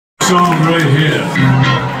song right here.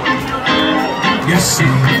 Yes, sir.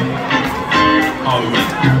 All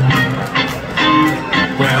right.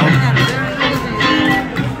 Well,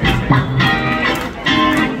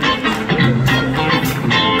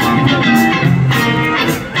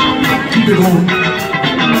 keep it on.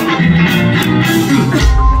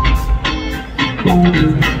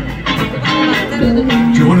 Do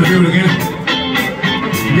you want to do it again?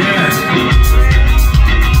 Yes.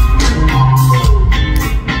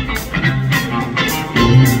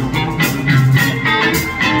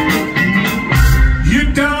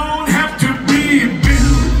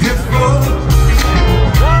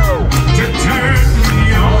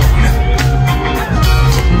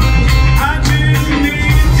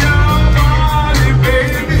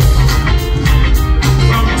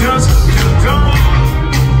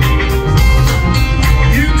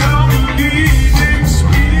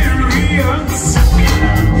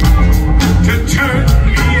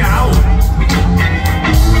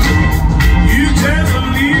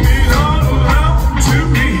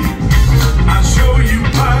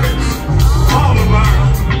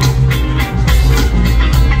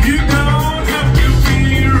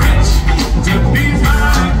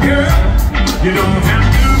 You don't have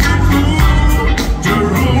to be cool to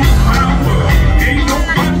rule my world. Ain't no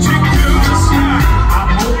particular side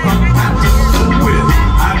I'm open with.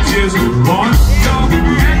 I just want your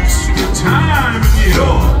extra time in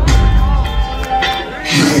your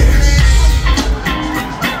yes.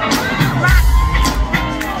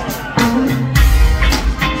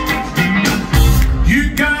 You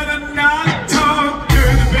gotta not talk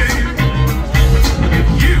dirty, baby. If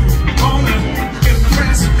you wanna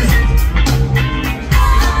impress me,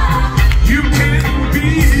 you can't be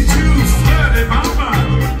too flirty, mama.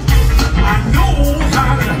 I know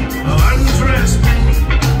how to undress me.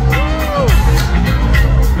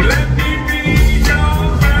 Let me be your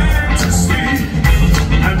fantasy,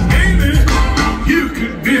 and maybe you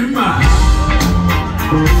could be mine.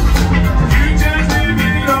 You just leave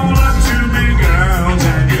it all up to me, girls,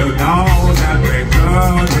 and you know that we're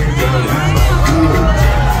good, we could have a good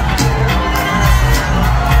time.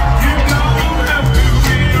 You don't have to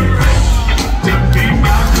be rich to be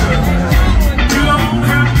my girl. You don't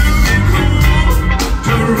have to be cool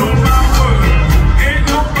to rule my world. Ain't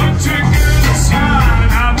no particular sign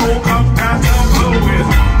I won't compatible with.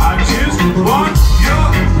 I just want your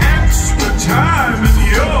extra time and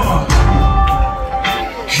your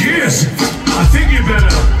yes. I think you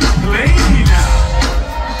better play me now.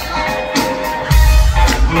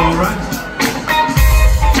 All right.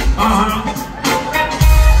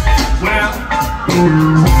 Well.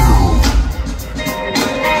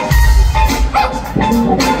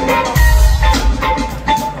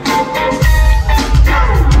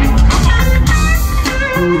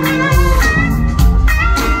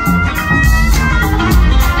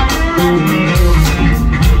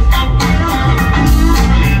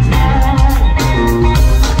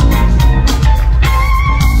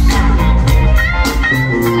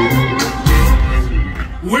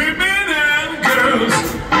 Women and girls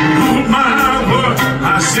rule my world.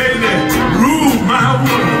 I say that rule my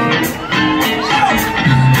world.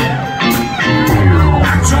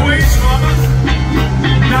 Not your age, mother,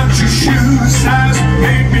 not your shoe size.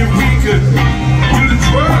 Maybe we could